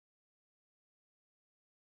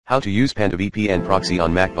How to use PandaVPN proxy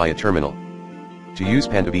on Mac via terminal. To use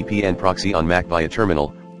PandaVPN proxy on Mac via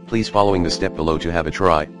terminal, please following the step below to have a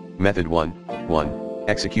try. Method 1.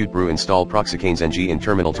 Execute brew install proxycains-ng in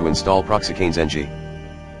terminal to install proxycains-ng.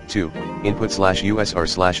 2. Input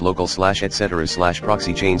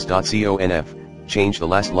 /usr/local/etc/proxychains.conf. Change the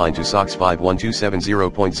last line to SOX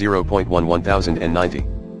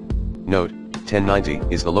 51270.0.11090. Note, 1090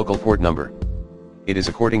 is the local port number. It is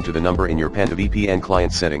according to the number in your PandaVPN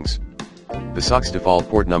client settings. The SOX default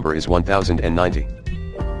port number is 1090.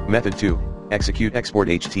 Method 2. Execute export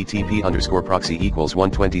http_proxy equals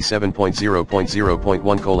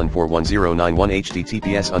 127.0.0.1:41091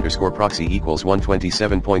 https_proxy equals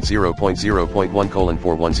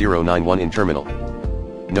 127.0.0.1:41091 in terminal.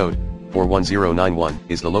 Note, 41091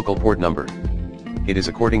 is the local port number. It is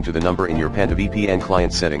according to the number in your PandaVPN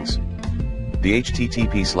client settings. The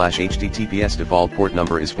http/https default port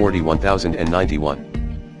number is 41091.